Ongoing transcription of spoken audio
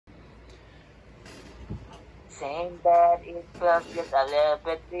Same bed, it feels just a little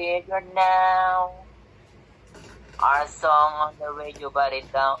bit bigger now. Our song on the radio, but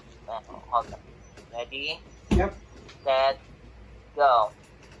it don't. Hold on. Ready? Yep. Set, go.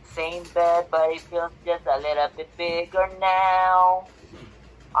 Same bed, but it feels just a little bit bigger now.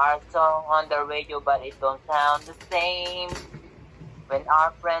 Our song on the radio, but it don't sound the same. When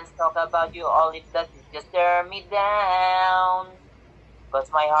our friends talk about you, all it does is just tear me down. 'Cause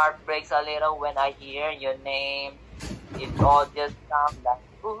my heart breaks a little when I hear your name. It all just sounds like,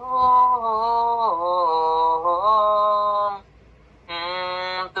 ooh.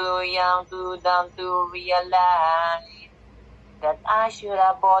 Too young, too dumb to realize that I should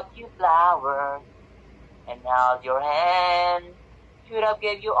have bought you flowers and held your hand. Should have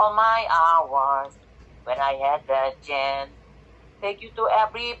gave you all my hours when I had the chance. Take you to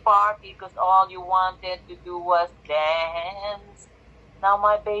every party 'cause all you wanted to do was dance. Now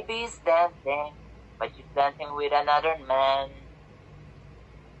my baby's dancing, but she's dancing with another man.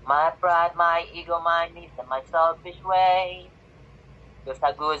 My pride, my ego, my needs, and my selfish way. Just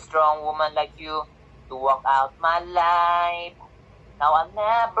a good, strong woman like you to walk out my life. Now I'll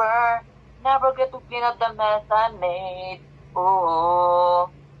never get to clean up the mess I made. Ooh,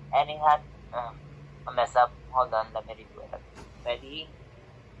 and it had a mess up. Hold on, let me redo it. Ready?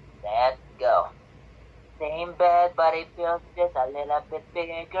 Let's go. Same bed, but it feels just a little bit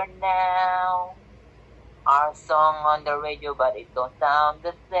bigger now. Our song on the radio, but it don't sound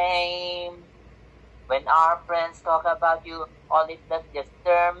the same. When our friends talk about you, all it does just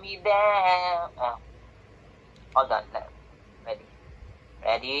tear me down. Hold on, ready?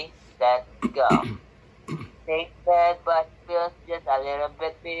 Ready, set, go. Same bed, but it feels just a little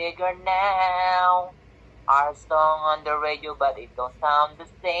bit bigger now. Our song on the radio, but it don't sound the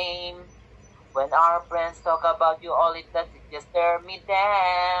same. When our friends talk about you, all it does is just tear me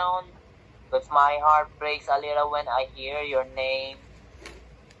down. 'Cause my heart breaks a little when I hear your name.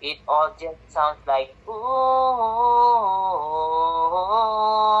 It all just sounds like, ooh.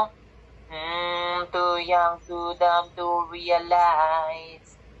 Too young, too dumb to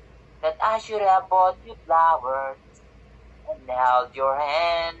realize that I should have bought you flowers and held your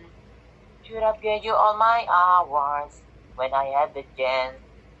hand. Should have gave you all my hours when I had the chance.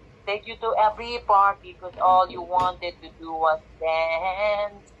 Take you to every party 'cause all you wanted to do was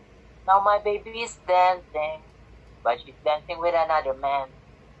dance. Now my baby is dancing, but she's dancing with another man.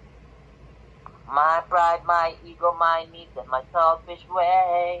 My pride, my ego, my needs, and my selfish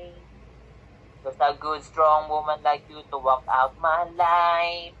way. Just a good, strong woman like you to walk out my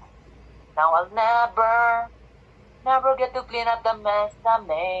life. Now I'll never get to clean up the mess I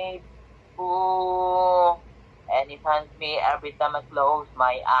made. Ooh, and it haunts me every time I close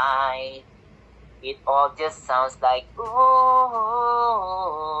my eyes. It all just sounds like, ooh.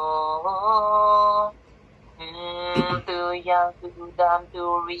 Too young, too dumb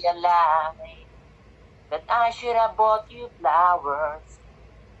to realize that I should have bought you flowers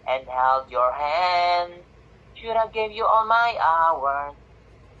and held your hand. Should have gave you all my hours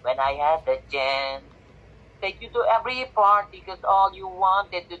when I had the chance. Take you to every party 'cause all you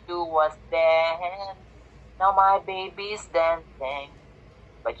wanted to do was dance. Now my baby's dancing,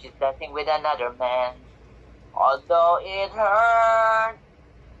 but she's dancing with another man. Although it hurts,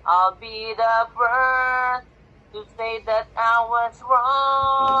 I'll be the first to say that I was wrong.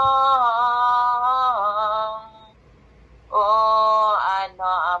 Oh, I know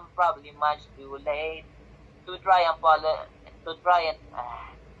I'm probably much too late to try and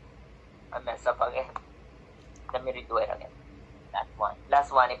I mess up again. Let me redo it again.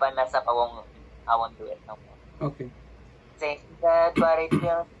 Last one. If I mess up, I won't do it no more. Okay. Same bed, but it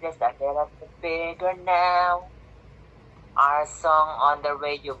feels just a little bit bigger now. Our song on the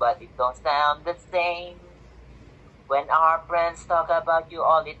radio, but it don't sound the same. When our friends talk about you,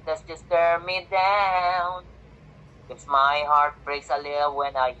 all it does just tear me down. 'Cause my heart breaks a little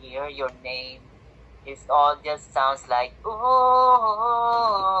when I hear your name. It all just sounds like, ooh.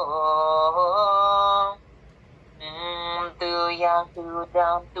 Too young, too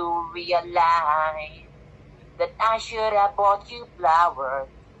dumb to realize that I should have bought you flowers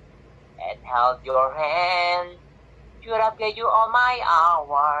and held your hand. Should have gave you all my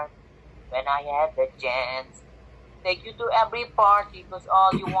hours when I had the chance. Take you to every party 'cause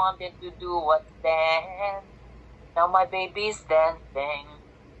all you wanted to do was dance. Now my baby's dancing,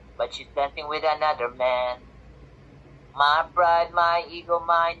 but she's dancing with another man. My pride, my ego,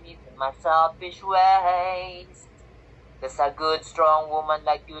 my needs, and my selfish ways. There's a good, strong woman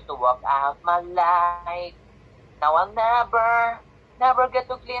like you to walk out my life. Now I'll never get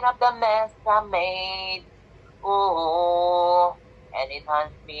to clean up the mess I made. Ooh, and it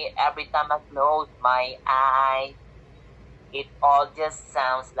haunts me every time I close my eyes. It all just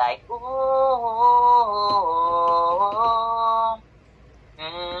sounds like ooh.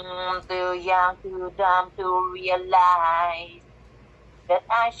 Too young, too dumb to realize that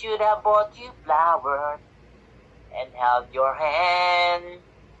I should have bought you flowers and held your hand.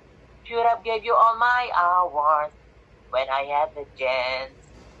 Should have gave you all my hours when I had the chance.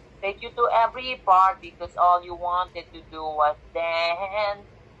 Take you to every part because all you wanted to do was dance.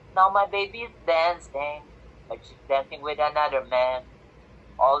 Now my baby's dancing, but she's dancing with another man.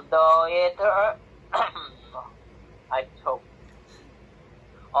 Although it hurt, I choked.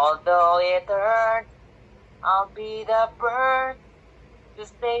 Although it hurts, I'll be the first to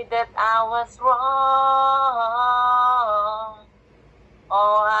say that I was wrong.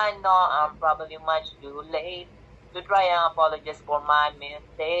 Oh, I know I'm probably much too late to try and apologize for my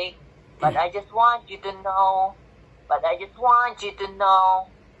mistake. But I just want you to know,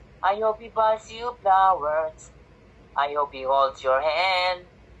 I hope he buys you flowers. I hope he holds your hand,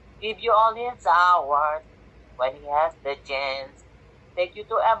 give you all his hours when he has the chance. Take you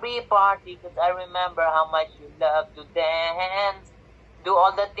to every party because I remember how much you love to dance. Do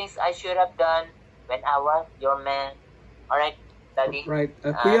all the things I should have done when I was your man. Alright, Daddy? Right.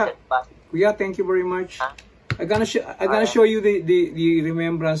 Kuya, thank you very much. Huh? I'm gonna show you the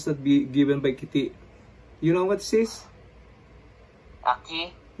remembrance that be given by Kitty. You know what this is? A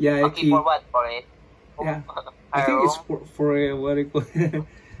key? Yeah, a key for what? For it? Yeah. I think it's for what do you call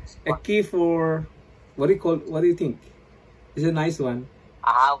a key for what do you think? It's a nice one.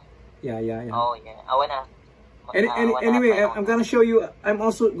 A house? Yeah. Oh yeah. I wanna anyway, I'm gonna show you. I'm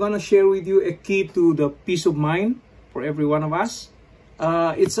also gonna share with you a key to the peace of mind for every one of us.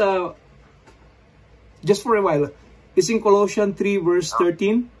 It's just for a while. It's in Colossians 3 verse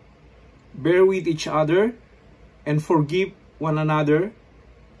 13. Bear with each other and forgive one another.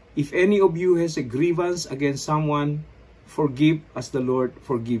 If any of you has a grievance against someone, forgive as the Lord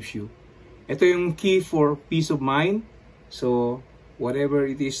forgives you. Ito yung key for peace of mind. So, whatever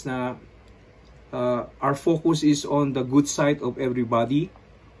it is na our focus is on the good side of everybody.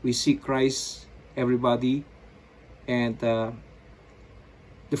 We seek Christ, everybody. And the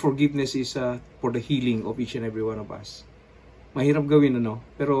forgiveness is for the healing of each and every one of us. Mahirap gawin, ano?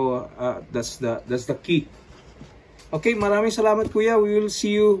 Pero that's the key. Okay, maraming salamat, Kuya. We will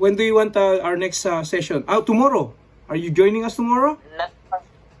see you. When do you want our next session? Tomorrow. Are you joining us tomorrow?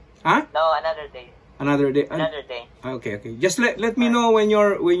 Huh? No, another day. Another day. Another day. Okay. Just let me know when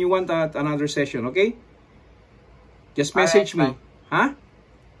you want another session, okay? Just message me. Huh?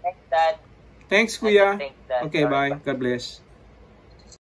 Thanks, Dad. Thanks, Kuya. Thanks, Dad. Okay, bye. God bless.